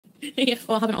Yeah,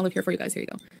 well, I'll have an olive here for you guys. Here you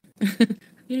go.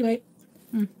 Beauty bite.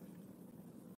 Mm.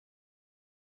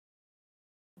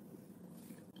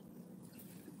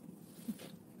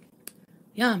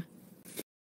 Yum.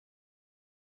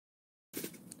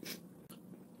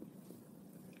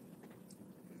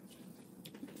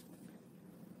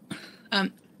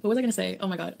 What was I gonna say? Oh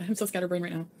my god, I'm so scatterbrained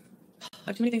right now. I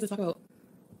have too many things to talk about.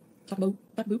 Talk about.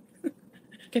 Okay,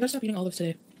 I gotta stop eating olives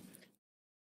today.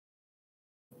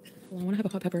 Well, I want to have a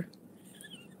hot pepper.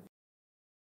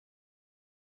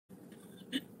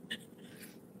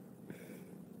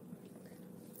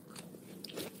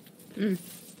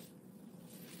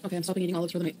 Okay, I'm stopping eating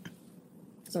olives for the night.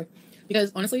 Sorry,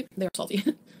 because honestly, they are salty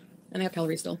and they have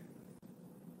calories still.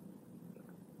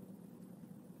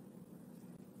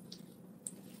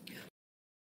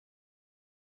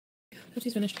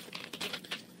 Pepsi's finished.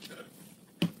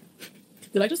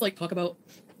 Did I just like talk about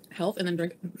health and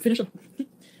then finish a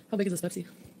how big is this Pepsi?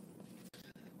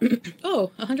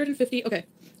 Oh, 150. Okay,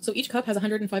 so each cup has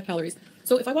 105 calories.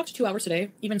 So if I walked 2 hours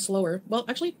today, even slower, well,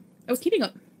 actually, I was keeping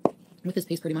up with this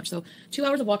pace pretty much. So 2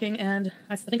 hours of walking, and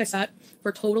I think I sat for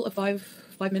a total of five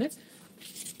minutes.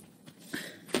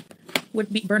 Would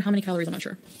burn how many calories? I'm not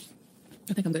sure.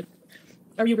 I think I'm good.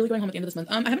 Are you really going home at the end of this month?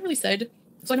 I haven't really said.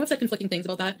 So I know I've said conflicting things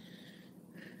about that.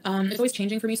 It's always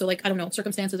changing for me. So like I don't know,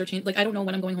 circumstances are changing. Like I don't know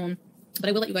when I'm going home, but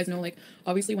I will let you guys know. Like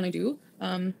obviously when I do.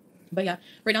 But yeah,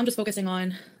 right now I'm just focusing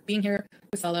on being here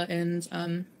with Salah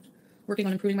and working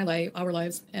on improving our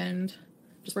lives, and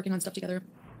just working on stuff together.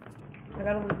 I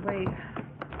gotta lose weight.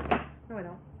 No, I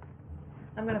don't.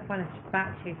 I'm gonna find a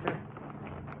fat chaser.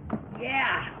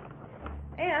 Yeah!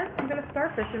 And I'm gonna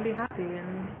starfish and be happy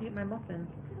and eat my muffins.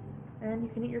 And you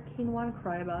can eat your quinoa and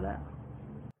cry about it.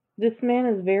 This man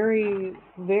is very,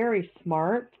 very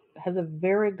smart, has a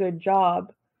very good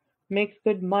job, makes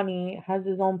good money, has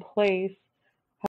his own place,